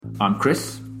I'm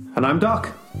Chris. And I'm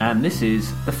Doc. And this is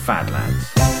The Fad Lads.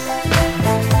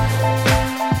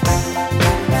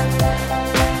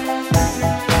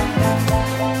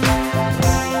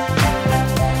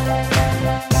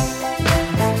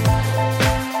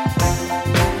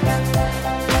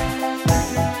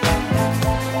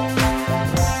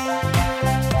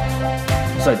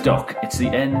 So, Doc, it's the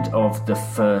end of the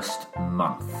first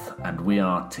month, and we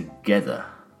are together.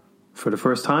 For the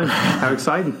first time. How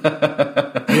exciting.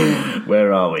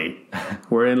 Where are we?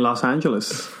 We're in Los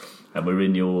Angeles. And we're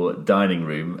in your dining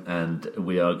room, and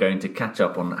we are going to catch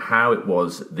up on how it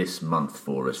was this month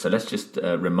for us. So let's just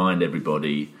remind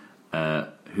everybody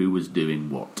who was doing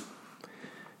what.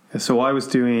 So I was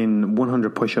doing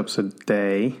 100 push-ups a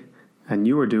day, and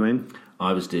you were doing...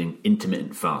 I was doing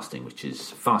intermittent fasting, which is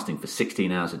fasting for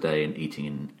 16 hours a day and eating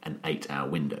in an 8-hour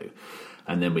window.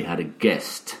 And then we had a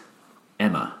guest,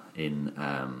 Emma, in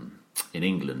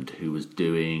England, who was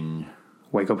doing...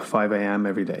 Wake up at 5 a.m.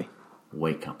 every day.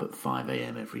 Wake up at 5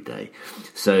 a.m. every day.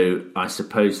 So I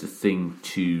suppose the thing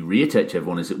to reiterate to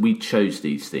everyone is that we chose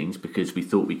these things because we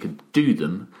thought we could do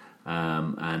them,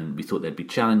 and we thought they'd be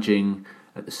challenging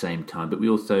at the same time. But we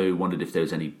also wondered if there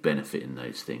was any benefit in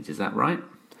those things. Is that right?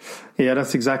 Yeah,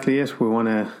 that's exactly it. We want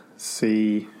to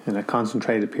see in a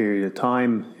concentrated period of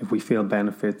time if we feel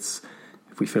benefits,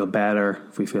 if we feel better,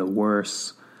 if we feel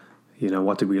worse,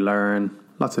 what did we learn?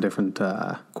 Lots of different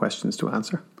questions to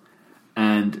answer.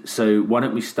 And so why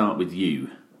don't we start with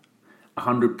you?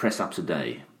 100 press-ups a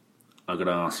day. I've got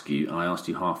to ask you, I asked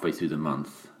you halfway through the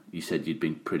month, you said you'd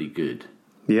been pretty good.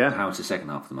 Yeah. How was the second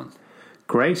half of the month?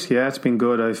 Great, yeah, it's been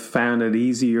good. I've found it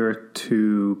easier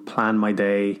to plan my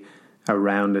day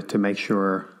around it to make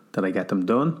sure that I get them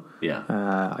done. Yeah.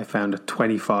 I found that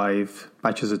 25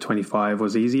 batches of 25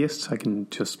 was easiest. I can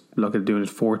just look at doing it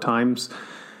 4 times.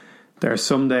 There are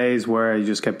some days where you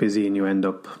just get busy and you end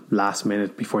up last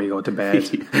minute before you go to bed.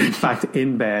 In fact,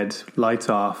 in bed, lights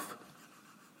off.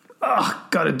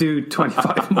 Gotta do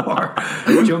 25 more.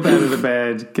 Jump out of the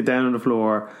bed, get down on the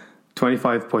floor,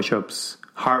 25 push-ups,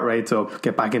 heart rate's up,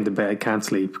 get back into bed, can't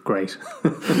sleep. Great.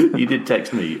 You did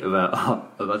text me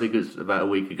about, I think it was about a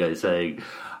week ago, saying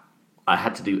I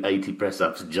had to do 80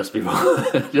 press-ups just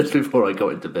before I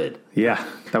got into bed. Yeah,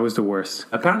 that was the worst.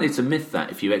 Apparently it's a myth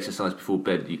that if you exercise before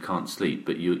bed you can't sleep,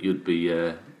 but you'd be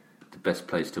the best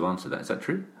place to answer that. Is that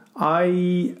true?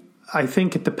 I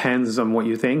think it depends on what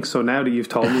you think. So now that you've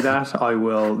told me that, I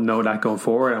will know that going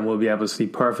forward and we'll be able to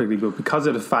sleep perfectly. But because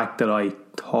of the fact that I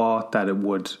thought that it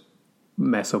would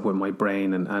mess up with my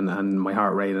brain and my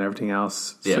heart rate and everything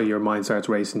else, yeah. So your mind starts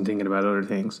racing thinking about other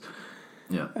things.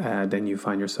 Yeah. Then you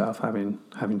find yourself having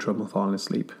trouble falling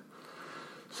asleep.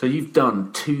 So you've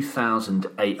done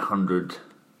 2,800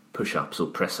 push-ups or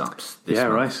press-ups this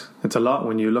month. Right. It's a lot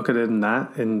when you look at it in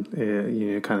that, and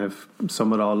you kind of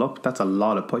sum it all up. That's a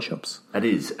lot of push-ups. It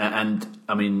is. And,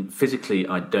 I mean, physically,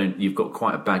 you've got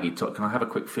quite a baggy top. Can I have a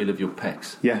quick feel of your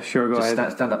pecs? Yeah, sure, go ahead.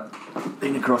 Stand up.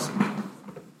 Lean across.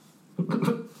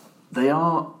 They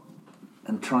are...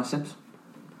 And triceps?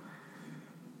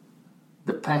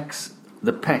 The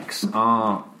pecs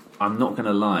are, I'm not going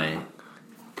to lie,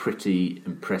 pretty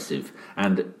impressive.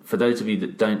 And for those of you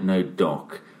that don't know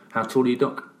Doc, how tall are you,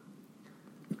 Doc?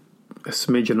 A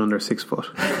smidgen under 6 foot.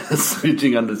 A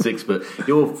smidgen under 6 foot.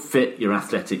 You're fit, you're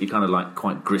athletic, you're kind of like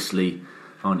quite gristly,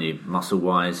 aren't you,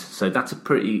 muscle-wise? So that's a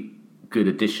pretty good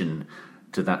addition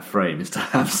to that frame, is to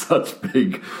have such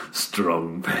big,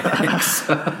 strong pecs.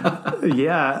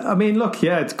 Yeah, I mean, look,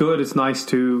 yeah, it's good. It's nice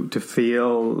to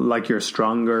feel like you're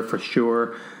stronger for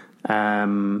sure.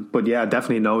 But yeah, I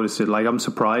definitely noticed it. Like, I'm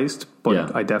surprised, but yeah.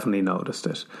 I definitely noticed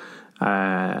it.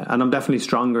 And I'm definitely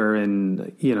stronger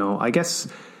in, I guess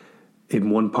in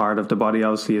one part of the body,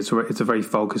 obviously, it's a very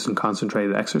focused and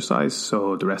concentrated exercise.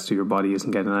 So the rest of your body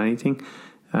isn't getting anything.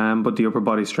 But the upper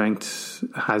body strength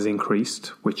has increased,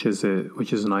 which is a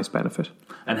nice benefit.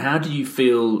 And how do you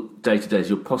feel day to day? Has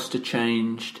your posture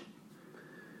changed?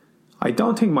 I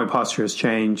don't think my posture has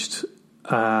changed.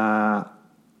 I'm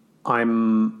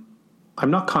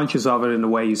not conscious of it in the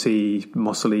way you see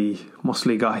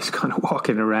muscly guys kind of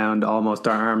walking around, almost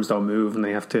their arms don't move and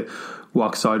they have to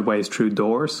walk sideways through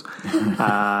doors.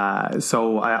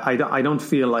 So I don't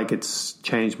feel like it's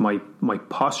changed my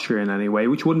posture in any way,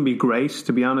 which wouldn't be great,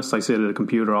 to be honest. I sit at a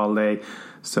computer all day.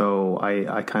 So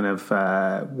I kind of,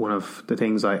 one of the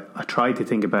things I try to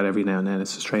think about every now and then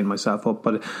is to straighten myself up.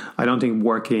 But I don't think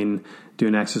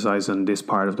doing exercise on this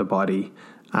part of the body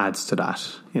adds to that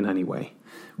in any way.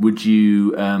 Would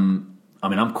you, I'm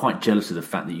quite jealous of the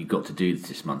fact that you got to do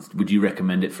this month. Would you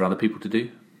recommend it for other people to do?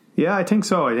 Yeah, I think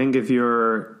so. I think if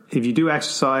you do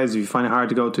exercise, if you find it hard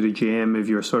to go to the gym, if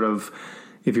you're sort of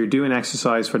if you're doing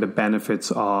exercise for the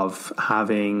benefits of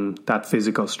having that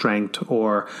physical strength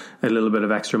or a little bit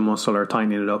of extra muscle or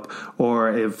tightening it up,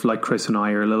 or if, like Chris and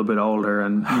I, are a little bit older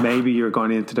and maybe you're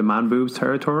going into the man boobs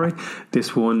territory,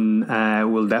 this one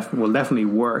will definitely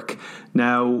work.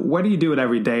 Now, whether you do it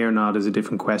every day or not is a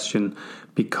different question,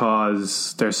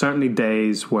 because there's certainly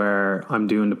days where I'm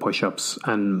doing the push-ups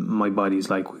and my body's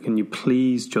like, can you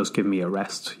please just give me a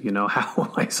rest? You know, how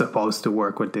am I supposed to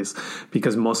work with this?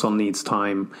 Because muscle needs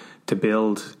time to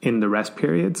build in the rest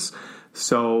periods.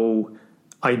 So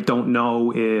I don't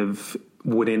know if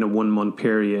within a 1 month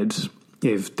period,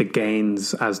 if the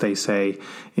gains, as they say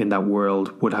in that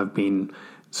world, would have been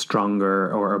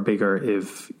stronger or bigger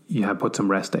if you had put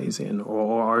some rest days in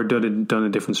or done a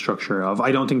different structure of.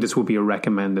 I don't think this would be a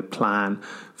recommended plan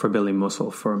for building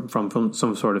muscle from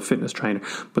some sort of fitness trainer,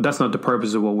 but that's not the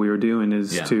purpose of what we were doing,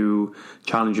 is to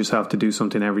challenge yourself to do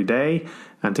something every day,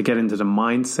 and to get into the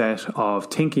mindset of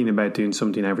thinking about doing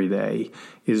something every day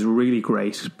is really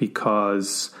great,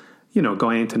 because you know,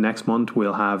 going into next month,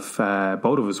 we'll have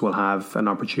both of us will have an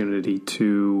opportunity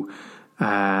to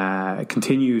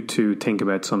continue to think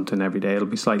about something every day. It'll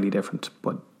be slightly different,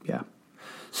 but yeah.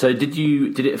 So did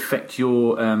it affect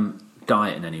your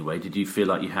diet in any way? Did you feel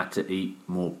like you had to eat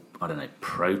more, I don't know,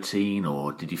 protein,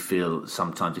 or did you feel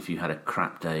sometimes if you had a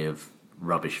crap day of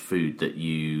rubbish food that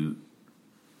you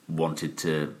wanted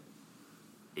to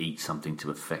eat something to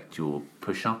affect your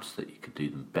push-ups, that you could do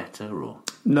them better? Or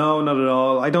no, not at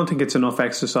all. I don't think it's enough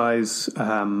exercise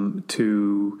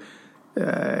to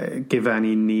give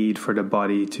any need for the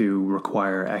body to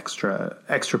require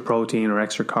extra protein or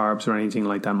extra carbs or anything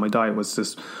like that. My diet was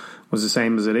the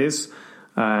same as it is,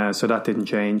 so that didn't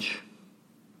change.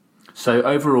 So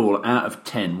overall, out of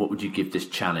 10, what would you give this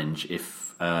challenge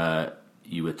if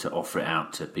you were to offer it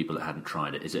out to people that hadn't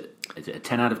tried it? Is it a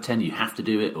 10 out of 10? You have to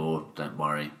do it, or don't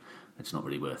worry, it's not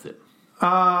really worth it?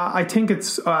 I think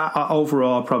it's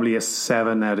overall probably a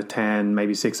 7 out of 10,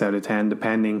 maybe 6 out of 10,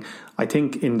 depending. I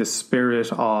think in the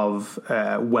spirit of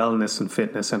wellness and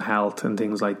fitness and health and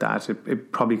things like that,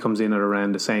 it probably comes in at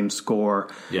around the same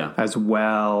score as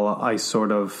well. I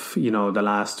sort of, you know, the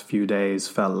last few days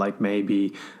felt like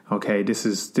maybe, okay, this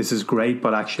is great,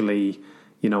 but actually,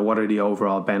 you know, what are the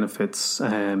overall benefits?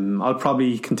 I'll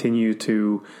probably continue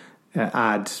to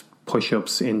add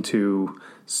push-ups into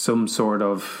some sort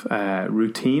of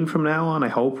routine from now on. I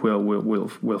hope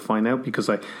we'll find out, because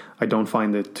I don't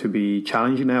find it to be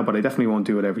challenging now, but I definitely won't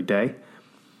do it every day.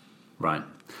 Right.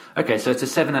 Okay, so it's a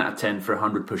 7 out of 10 for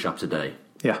 100 push-ups a day.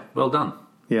 Yeah. Well done.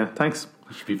 Yeah, thanks.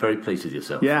 You should be very pleased with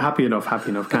yourself. Yeah, happy enough.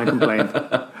 Can't complain.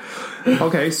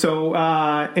 Okay, so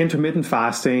intermittent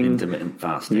fasting. Intermittent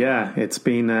fasting. Yeah, it's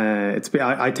been.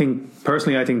 I think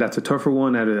personally, I think that's a tougher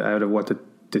one out of what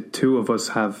the two of us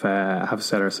have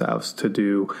set ourselves to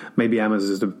do. Maybe Emma's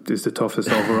is the toughest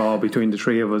overall between the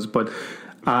three of us. But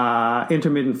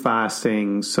intermittent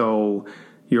fasting. So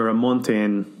you're a month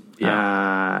in.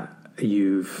 Yeah.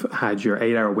 You've had your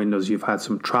 8-hour windows. You've had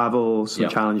some travel, some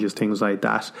challenges, things like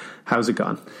that. How's it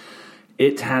gone?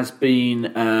 It has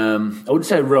been, I wouldn't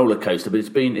say a roller coaster, but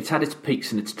it's had its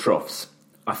peaks and its troughs.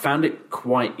 I found it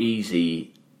quite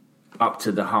easy up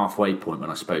to the halfway point when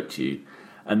I spoke to you.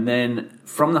 And then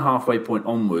from the halfway point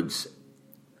onwards,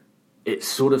 it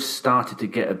sort of started to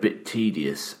get a bit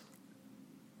tedious,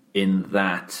 in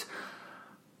that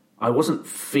I wasn't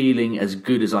feeling as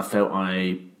good as I felt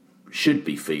I should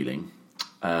be feeling.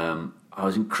 I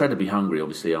was incredibly hungry,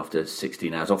 obviously, after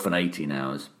 16 hours, often 18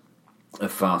 hours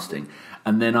of fasting.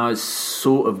 And then I was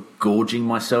sort of gorging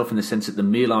myself, in the sense that the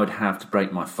meal I would have to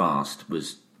break my fast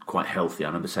was quite healthy. I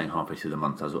remember saying halfway through the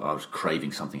month I was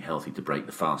craving something healthy to break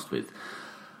the fast with.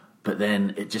 But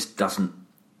then it just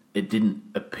didn't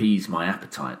appease my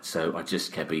appetite. So I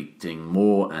just kept eating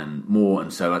more and more.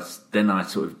 And so I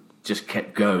sort of just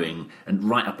kept going, and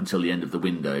right up until the end of the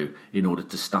window, in order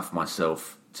to stuff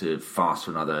myself to fast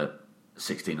for another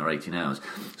 16 or 18 hours.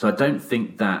 So I don't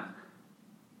think that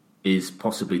is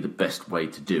possibly the best way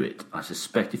to do it. I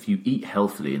suspect if you eat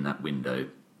healthily in that window,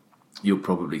 you'll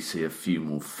probably see a few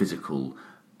more physical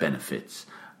benefits.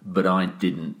 But I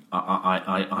didn't.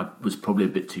 I was probably a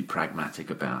bit too pragmatic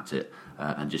about it,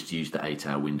 and just used the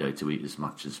 8-hour window to eat as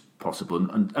much as possible,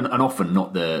 and often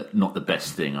not the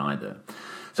best thing either.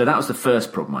 So that was the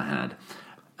first problem I had.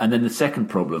 And then the second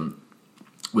problem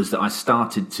was that I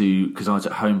started to, because I was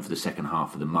at home for the second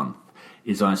half of the month,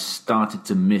 is I started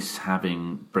to miss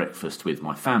having breakfast with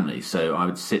my family. So I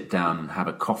would sit down and have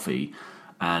a coffee,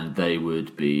 and they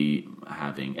would be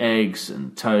having eggs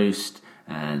and toast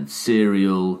and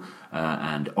cereal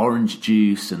and orange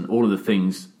juice and all of the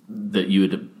things that you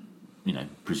would,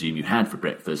 presume you had for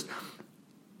breakfast.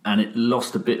 and it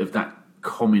lost a bit of that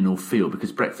communal feel,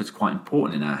 because breakfast's quite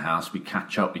important in our house. We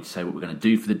catch up, we say what we're going to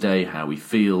do for the day, how we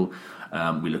feel,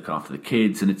 we look after the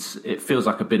kids, and it feels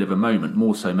like a bit of a moment,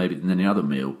 more so maybe than any other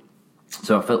meal.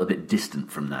 So I felt a bit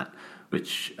distant from that,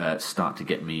 which started to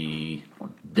get me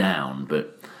down.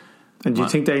 And do you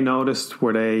think they noticed?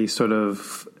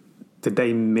 Did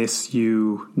they miss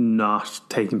you not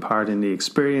taking part in the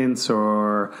experience,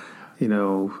 or,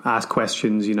 ask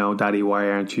questions, Daddy, why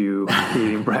aren't you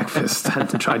eating breakfast? And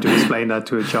to try to explain that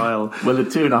to a child. Well, the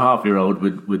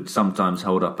 2.5-year-old would sometimes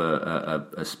hold up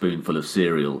a spoonful of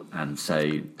cereal and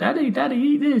say, Daddy,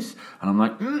 eat this. And I'm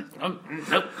like, no,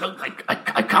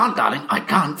 I can't, darling, I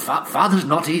can't. Father's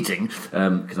not eating.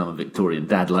 Because I'm a Victorian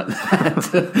dad like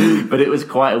that. But it was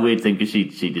quite a weird thing, because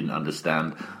she didn't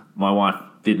understand. My wife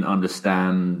didn't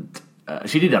understand.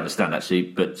 She did understand, actually,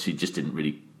 but she just didn't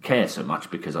really care so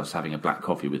much, because I was having a black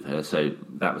coffee with her, so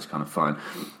that was kind of fine.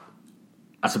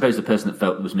 I suppose the person that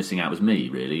felt was missing out was me,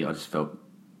 really. I just felt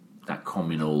that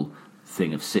communal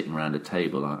thing of sitting around a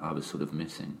table I was sort of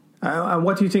missing. And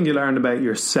what do you think you learned about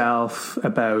yourself,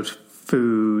 about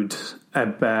food,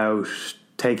 about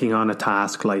taking on a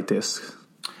task like this?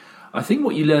 I think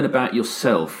what you learn about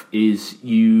yourself is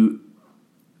you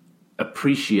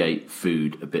appreciate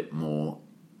food a bit more,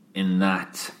 in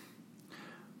that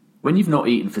when you've not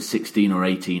eaten for 16 or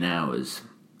 18 hours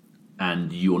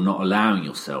and you're not allowing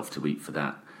yourself to eat for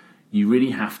that, you really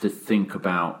have to think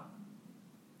about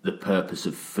the purpose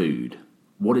of food.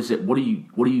 What is it? What are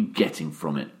you getting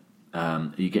from it?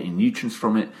 Are you getting nutrients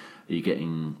from it? Are you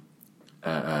getting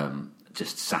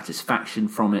just satisfaction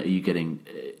from it? Are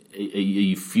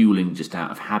you fueling just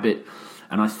out of habit?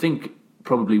 And I think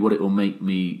probably what it will make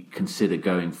me consider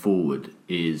going forward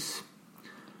is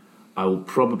I will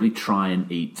probably try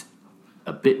and eat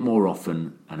a bit more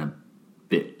often and a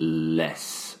bit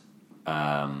less.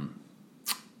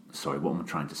 Sorry, what am I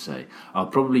trying to say? I'll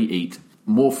probably eat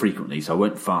more frequently, so I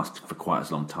won't fast for quite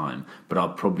as long time, but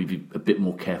I'll probably be a bit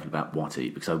more careful about what I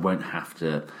eat, because I won't have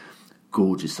to,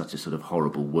 gorge is such a sort of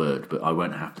horrible word, but I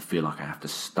won't have to feel like I have to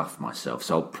stuff myself.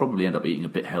 So I'll probably end up eating a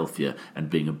bit healthier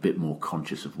and being a bit more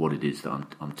conscious of what it is that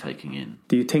I'm taking in.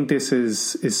 Do you think this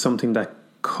is something that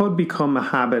could become a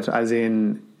habit, as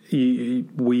in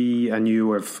we and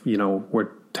you have, we're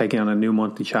taking on a new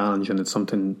monthly challenge and it's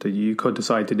something that you could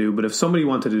decide to do, but if somebody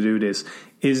wanted to do this,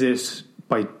 is it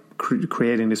by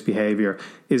creating this behavior,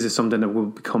 is it something that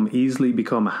will easily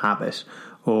become a habit,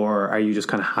 or are you just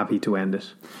kind of happy to end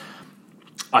it?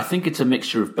 I think it's a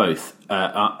mixture of both.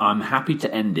 I'm happy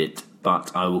to end it,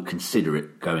 but I will consider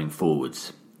it going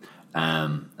forwards.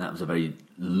 That was a very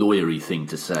lawyery thing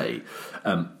to say.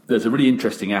 There's a really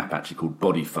interesting app actually called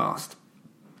Body Fast,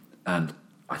 and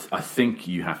I think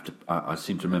you have to. I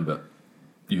seem to remember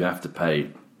you have to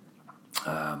pay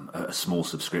a small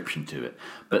subscription to it.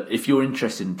 But if you're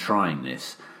interested in trying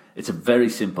this, it's a very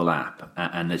simple app,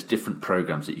 and there's different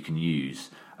programs that you can use,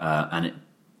 and it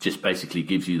just basically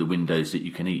gives you the windows that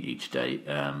you can eat each day.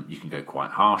 You can go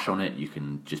quite harsh on it. You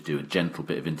can just do a gentle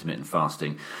bit of intermittent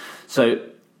fasting. So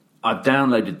I've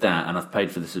downloaded that and I've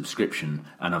paid for the subscription,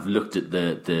 and I've looked at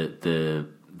the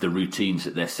routines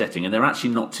that they're setting, and they're actually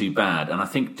not too bad. And I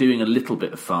think doing a little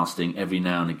bit of fasting every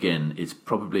now and again is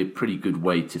probably a pretty good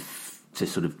way to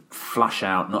sort of flush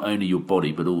out not only your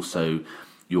body but also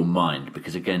your mind,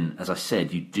 because again, as I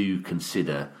said, you do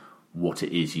consider what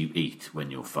it is you eat when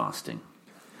you're fasting.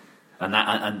 And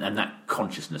that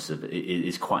consciousness of it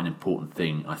is quite an important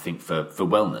thing, I think, for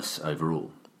wellness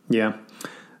overall. Yeah.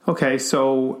 Okay,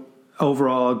 so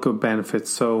overall good benefits.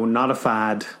 So not a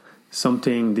fad,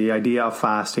 something, the idea of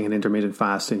fasting and intermittent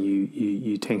fasting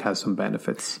you think has some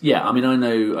benefits. Yeah, I mean, I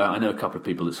know a couple of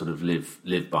people that sort of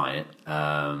live by it,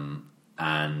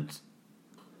 and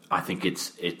I think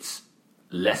it's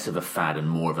less of a fad and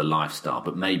more of a lifestyle,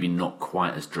 but maybe not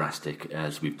quite as drastic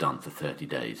as we've done for 30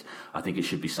 days. I think it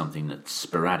should be something that's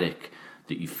sporadic,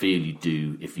 that you feel you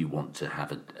do if you want to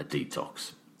have a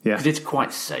detox. Yeah. Because it's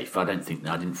quite safe. I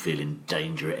didn't feel in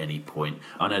danger at any point.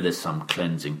 I know there's some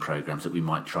cleansing programs that we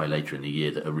might try later in the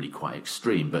year that are really quite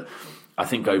extreme, but I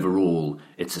think overall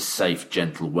it's a safe,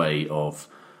 gentle way of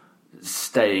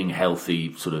staying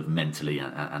healthy, sort of mentally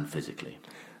and physically.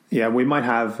 Yeah, we might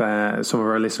have some of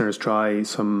our listeners try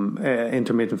some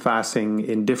intermittent fasting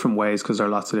in different ways, because there are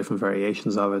lots of different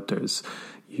variations of it. There's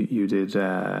you did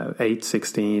 8,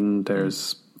 16.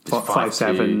 There's 5,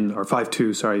 7 or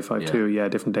 5-2. Sorry, 5-2. Yeah,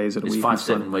 different days of the week.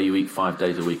 5-7 where you eat 5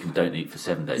 days a week and don't eat for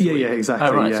 7 days. Yeah, a week. Yeah, exactly.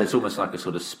 Oh, right. Yeah. So it's almost like a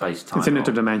sort of space time. It's an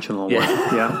interdimensional one.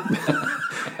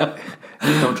 Yeah.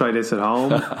 Don't try this at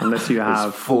home unless you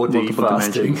have 4D multiple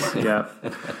fasting. dimensions. Yeah.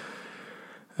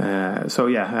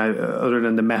 Other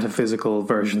than the metaphysical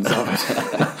versions of it.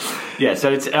 Yeah,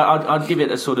 so it's I'd give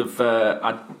it a sort of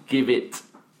I'd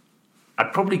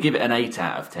probably give it an 8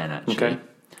 out of 10 actually. Okay,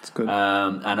 that's good.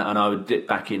 And I would dip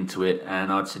back into it,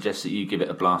 and I'd suggest that you give it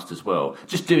a blast as well.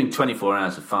 Just doing 24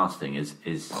 hours of fasting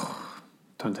is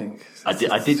don't think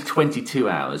I did 22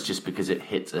 hours just because it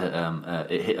hit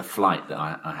a flight that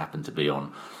I happened to be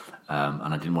on,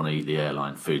 and I didn't want to eat the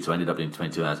airline food, so I ended up doing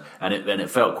 22 hours, and it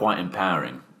felt quite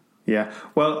empowering. Yeah,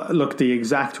 well, look, the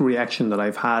exact reaction that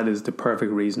I've had is the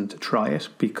perfect reason to try it,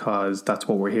 because that's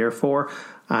what we're here for.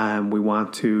 And we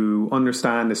want to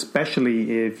understand,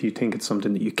 especially if you think it's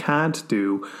something that you can't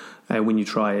do when you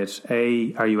try it.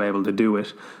 A, are you able to do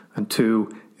it? And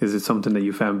two, is it something that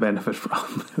you found benefit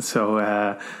from?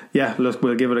 So, look,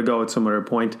 we'll give it a go at some other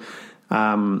point,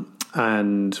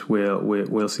 and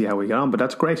we'll see how we get on. But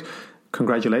that's great.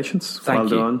 Congratulations. Thank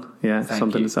you. Well done. Yeah, Thank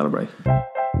something you. to celebrate.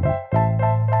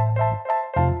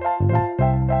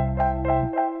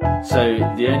 So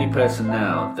the only person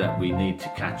now that we need to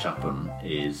catch up on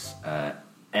is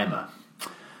Emma.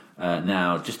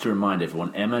 Now, just to remind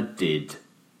everyone, Emma did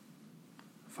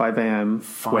 5 a.m.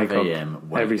 5 a.m.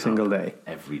 wake every up single day.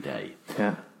 Every day.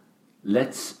 Yeah.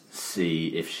 Let's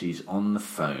see if she's on the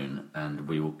phone, and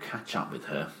we will catch up with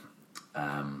her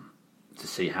to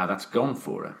see how that's gone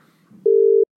for her.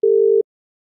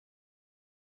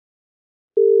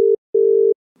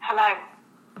 Hello.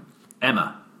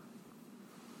 Emma.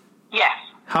 Yes.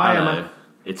 Hi, Hello. Emma.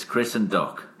 It's Chris and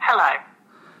Doc. Hello.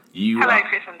 Hello, are,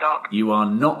 Chris and Doc. You are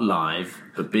not live,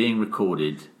 but being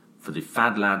recorded for the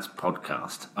Fad Lads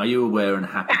podcast. Are you aware and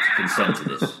happy to consent to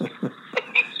this?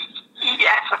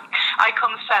 Yes, I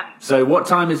consent. So what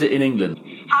time is it in England?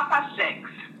 6:30.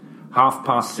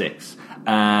 6:30.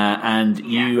 And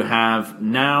you have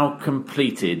now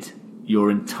completed your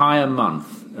entire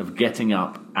month of getting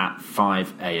up at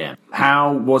 5 a.m.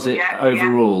 How was it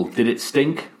overall? Did it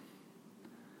stink?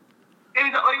 It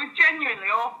was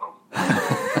genuinely awful.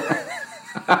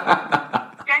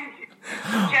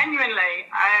 Genuinely,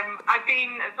 I've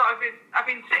been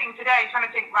sitting today trying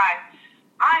to think. Right,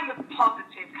 I'm a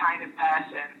positive kind of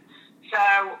person.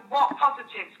 So, what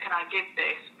positives can I give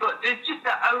this? But there's just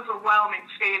an overwhelming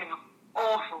feeling of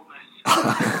awfulness.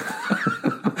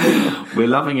 We're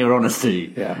loving your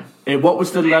honesty. Yeah. What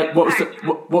was the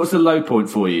low point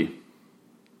for you?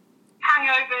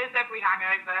 Hangovers, every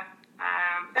hangover.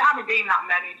 There haven't been that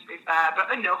many, to be fair,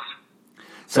 but enough.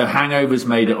 So hangovers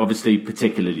made it obviously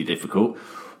particularly difficult.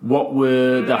 What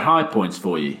were the high points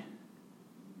for you?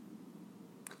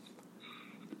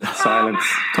 Silence.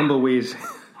 Tumbleweed. Do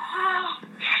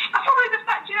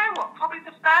you know what? Probably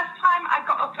the first time I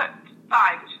got up at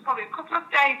 5, which is probably a couple of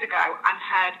days ago, and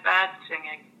heard birds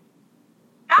singing.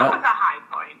 That was a high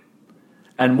point.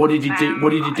 And what did you do?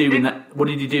 What did you do in that? What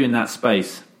did you do in that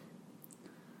space?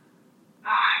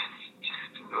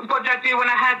 What did I do when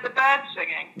I heard the birds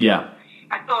singing? Yeah.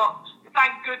 I thought,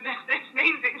 thank goodness, this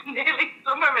means it's nearly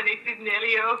summer and it is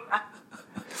nearly over.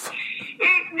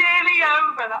 It's nearly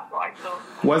over. That's what I thought.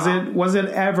 Was it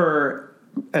ever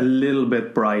a little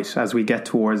bit bright as we get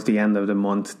towards the end of the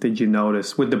month? Did you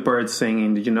notice, with the birds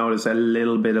singing, did you notice a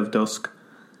little bit of dusk?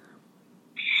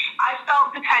 I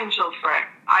felt potential for it.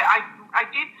 I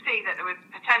did see that there was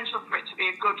potential for it to be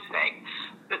a good thing,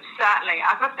 but certainly,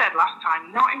 as I said last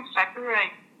time, not in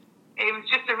February. It was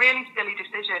just a really silly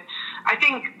decision. I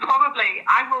think probably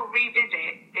I will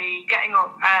revisit the getting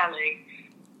up early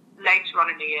later on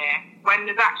in the year when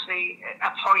there's actually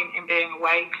a point in being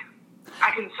awake.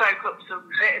 I can soak up some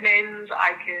vitamins,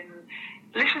 I can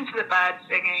listen to the birds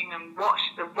singing and watch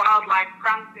the wildlife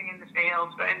prancing in the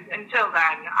fields, but until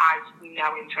then, I've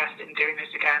no interest in doing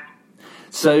this again.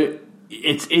 So,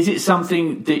 is it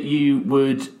something that you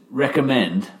would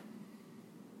recommend?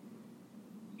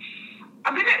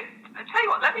 I'll tell you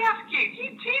what, let me ask you, do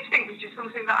you think this is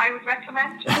something that I would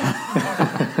recommend?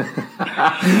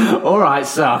 All right,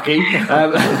 Saki.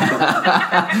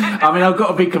 I mean, I've got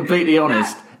to be completely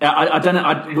honest. I don't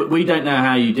know. We don't know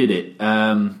how you did it,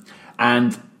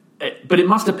 but it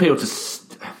must appeal to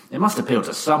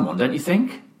someone, don't you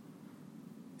think?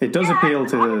 It does appeal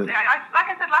to. Honestly, like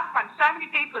I said last time, so many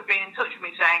people have been in touch with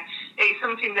me saying it's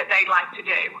something that they'd like to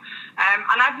do,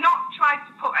 and I've not tried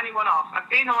to put anyone off. I've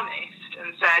been honest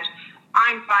and said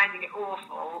I'm finding it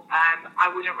awful. I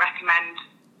wouldn't recommend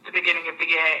the beginning of the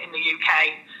year in the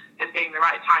UK as being the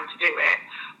right time to do it.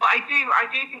 But I do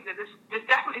think that there's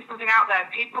definitely something out there.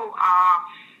 People.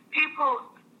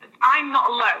 I'm not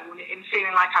alone in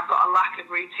feeling like I've got a lack of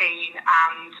routine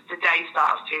and the day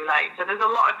starts too late. So there's a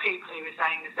lot of people who are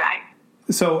saying the same.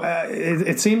 So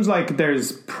it seems like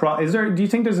there's. Do you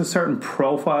think there's a certain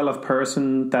profile of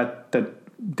person that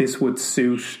this would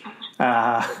suit?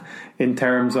 In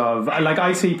terms of, like,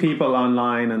 I see people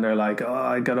online and they're like, oh,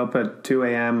 I got up at 2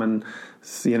 a.m. and,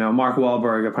 you know, Mark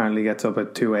Wahlberg apparently gets up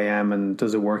at 2 a.m. and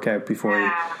does a workout before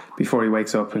he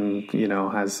wakes up and, you know,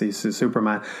 he's a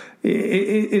Superman.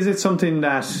 Is it something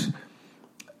that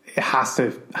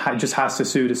it just has to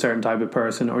suit a certain type of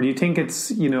person? Or do you think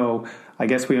it's, you know, I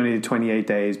guess we only did 28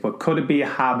 days, but could it be a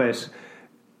habit,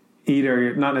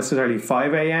 either not necessarily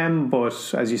 5 a.m.,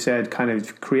 but as you said, kind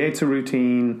of creates a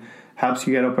routine, helps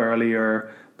you get up earlier,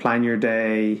 plan your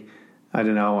day, I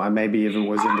don't know, and maybe if it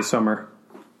was in the summer.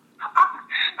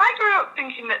 I grew up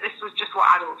thinking that this was just what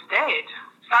adults did.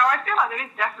 So I feel like there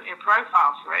is definitely a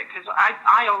profile for it, because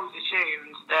I always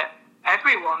assumed that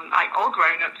everyone, like all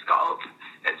grown-ups, got up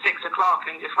at 6 o'clock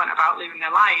and just went about living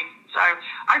their life. So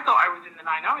I thought I was in the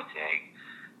minority,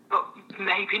 but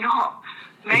maybe not.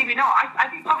 Maybe not. I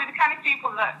think probably the kind of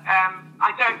people that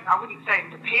I wouldn't say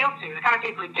it's appeal to. The kind of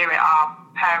people who do it are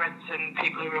parents and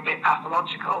people who are a bit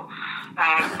pathological.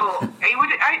 But it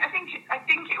would. I think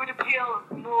it would appeal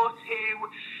more to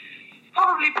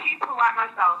probably people like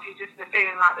myself who just are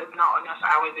feeling like there's not enough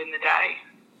hours in the day.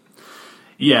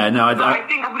 Yeah, no, I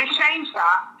think I'm going to change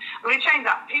that.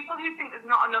 People who think there's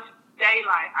not enough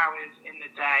daylight hours in the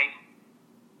day.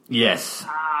 Yes.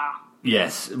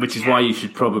 Yes, which is why you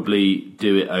should probably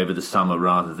do it over the summer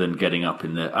rather than getting up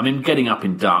in getting up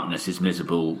in darkness is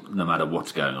miserable no matter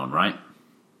what's going on, right?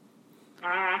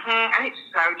 Mm-hmm. And it's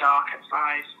so dark at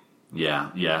 5.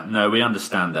 Yeah. No, we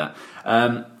understand that.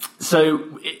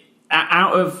 So,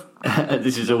 out of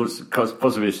this is always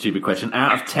possibly a stupid question.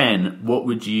 Out of 10, what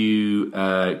would you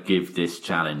give this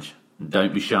challenge?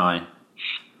 Don't be shy.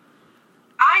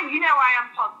 I am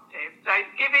positive, so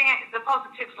giving it the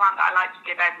positive slant that I like to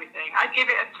give everything, I'd give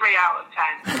it a 3 out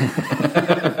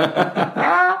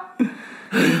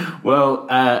of 10. Well,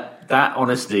 that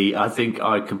honesty, I think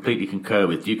I completely concur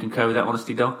with. Do you concur with that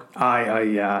honesty, Doc?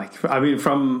 I mean,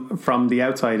 from the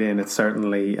outside in, it's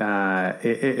certainly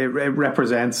it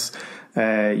represents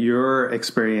your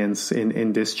experience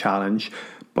in this challenge.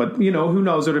 But, you know, who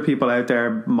knows, other people out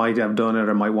there might have done it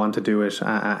or might want to do it,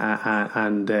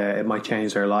 and it might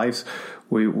change their lives.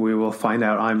 We will find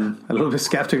out. I'm a little bit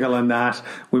skeptical on that.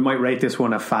 We might rate this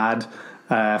one a fad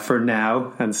for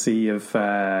now and see if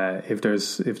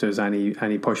there's any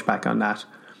pushback on that.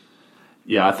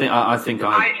 Yeah, I think I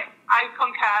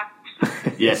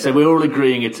concur. Yeah, so we're all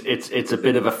agreeing it's a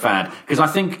bit of a fad, because I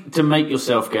think to make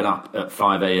yourself get up at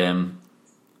 5 a.m.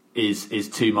 is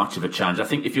too much of a challenge. I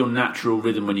think if your natural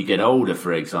rhythm when you get older,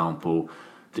 for example,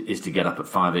 is to get up at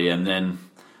 5 a.m., then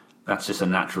that's just a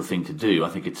natural thing to do. I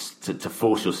think it's to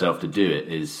force yourself to do it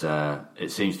is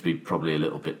it seems to be probably a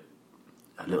little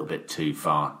bit too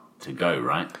far to go,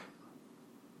 right?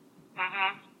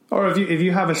 Mm-hmm. Or if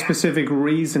you have a specific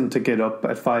reason to get up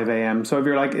at 5 a.m. So if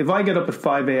you're like, if I get up at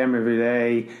 5 a.m. every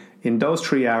day, in those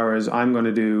 3 hours, I'm going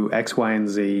to do X, Y, and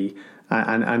Z,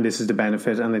 and this is the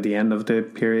benefit. And at the end of the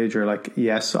period, you're like,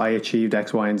 yes, I achieved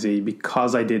X, Y, and Z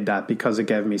because I did that, because it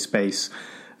gave me space,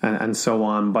 and so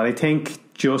on. But I think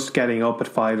just getting up at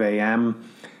 5 a.m.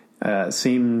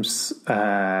 Seems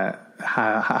to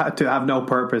have no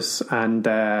purpose, and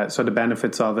so the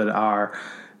benefits of it are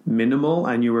minimal,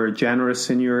 and you were generous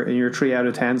in your 3 out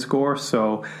of 10 score.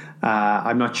 So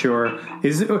I'm not sure.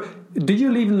 Did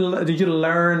you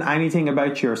learn anything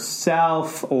about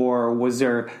yourself, or was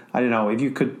there, I don't know, if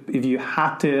you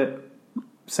had to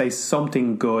say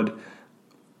something good,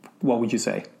 what would you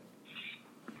say?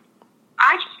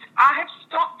 I have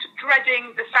stopped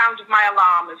dreading the sound of my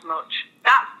alarm as much.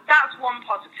 That's one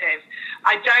positive.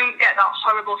 I don't get that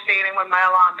horrible feeling when my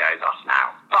alarm goes off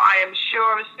now. But I am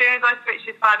sure as soon as I switch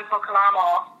this 5 o'clock alarm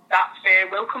off, that fear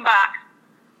will come back.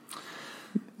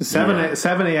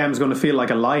 7 a.m. is going to feel like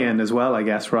a lie-in as well, I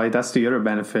guess, right? That's the other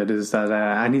benefit, is that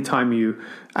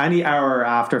any hour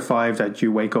after 5 that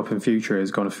you wake up in future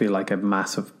is going to feel like a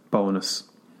massive bonus.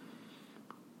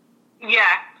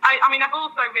 Yeah. I mean, I've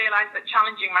also realised that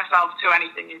challenging myself to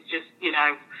anything is just,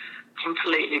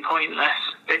 completely pointless,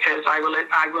 because I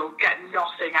will get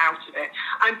nothing out of it.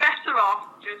 I'm better off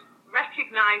just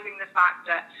recognising the fact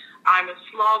that I'm a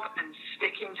slog and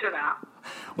sticking to that.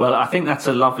 Well, I think that's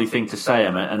a lovely thing to say,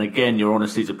 Emma, and again, your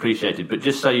honesty is appreciated. But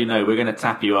just so you know, we're going to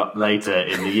tap you up later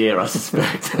in the year, I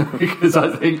suspect, because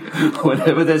I think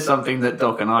whenever there's something that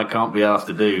Doc and I can't be asked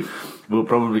to do, we'll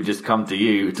probably just come to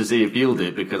you to see if you'll do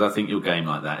it, because I think you'll game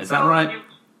like that. Is that right?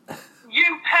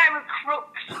 You pair of crooks.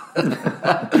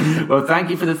 Well, thank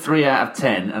you for the 3 out of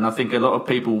 10, and I think a lot of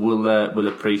people will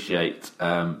appreciate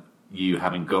you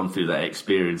having gone through that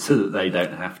experience so that they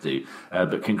don't have to.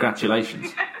 But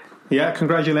congratulations. Yeah,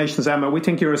 congratulations, Emma. We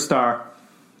think you're a star.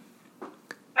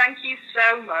 Thank you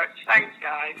so much. Thanks,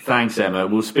 guys. Thanks, Emma.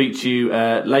 We'll speak to you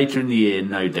later in the year,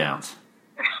 no doubt.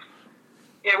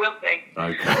 Yeah, we'll see.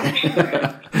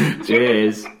 Okay.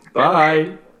 Cheers.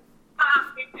 Bye.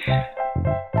 Bye.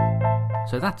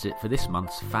 So that's it for this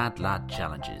month's Fad Lad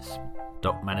Challenges.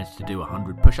 Doc managed to do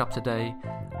 100 push-ups a day,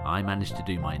 I managed to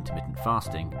do my intermittent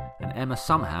fasting, and Emma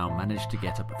somehow managed to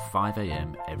get up at 5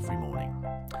 a.m. every morning.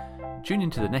 Tune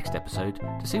into the next episode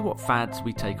to see what fads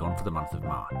we take on for the month of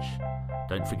March.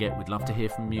 Don't forget, we'd love to hear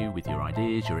from you with your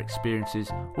ideas, your experiences,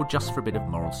 or just for a bit of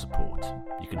moral support.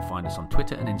 You can find us on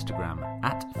Twitter and Instagram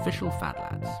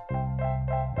 @OfficialFadLads.